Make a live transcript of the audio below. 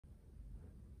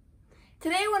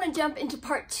Today I want to jump into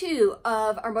part 2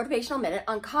 of our Motivational Minute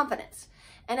on confidence.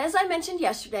 And as I mentioned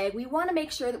yesterday, we want to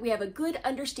make sure that we have a good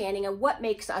understanding of what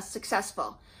makes us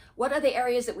successful. What are the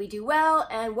areas that we do well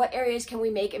and what areas can we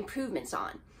make improvements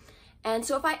on? And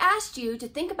so if I asked you to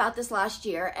think about this last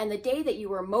year and the day that you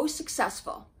were most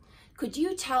successful, could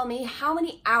you tell me how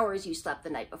many hours you slept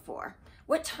the night before?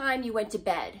 What time you went to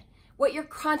bed? What your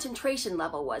concentration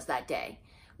level was that day?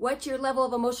 What your level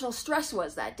of emotional stress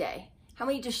was that day? How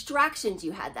many distractions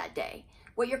you had that day?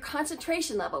 What your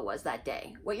concentration level was that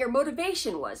day? What your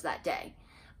motivation was that day?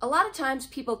 A lot of times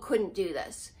people couldn't do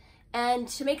this. And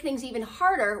to make things even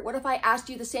harder, what if I asked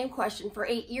you the same question for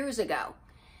 8 years ago?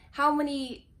 How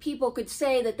many people could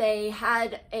say that they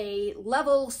had a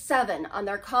level 7 on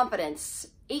their confidence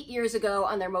 8 years ago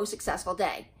on their most successful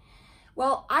day?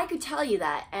 Well, I could tell you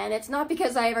that, and it's not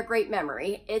because I have a great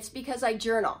memory, it's because I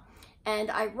journal.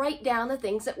 And I write down the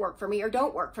things that work for me or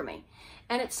don't work for me.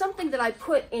 And it's something that I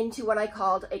put into what I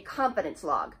called a confidence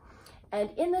log. And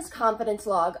in this confidence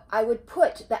log, I would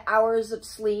put the hours of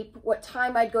sleep, what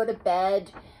time I'd go to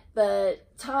bed, the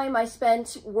time I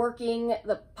spent working,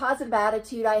 the positive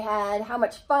attitude I had, how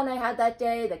much fun I had that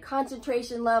day, the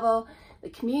concentration level,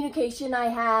 the communication I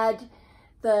had,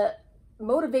 the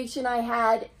motivation I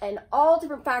had, and all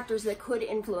different factors that could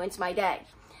influence my day.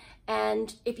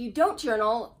 And if you don't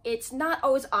journal, it's not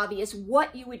always obvious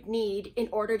what you would need in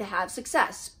order to have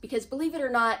success. Because believe it or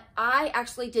not, I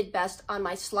actually did best on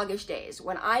my sluggish days.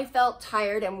 When I felt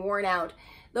tired and worn out,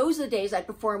 those are the days I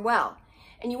perform well.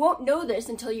 And you won't know this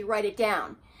until you write it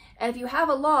down. And if you have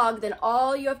a log, then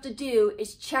all you have to do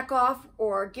is check off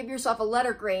or give yourself a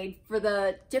letter grade for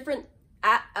the different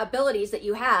abilities that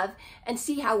you have and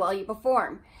see how well you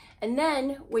perform. And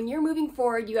then when you're moving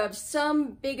forward, you have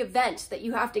some big event that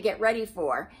you have to get ready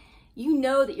for. You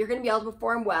know that you're going to be able to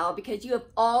perform well because you have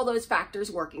all those factors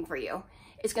working for you.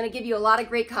 It's going to give you a lot of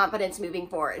great confidence moving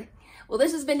forward. Well,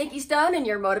 this has been Nikki Stone and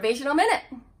your Motivational Minute.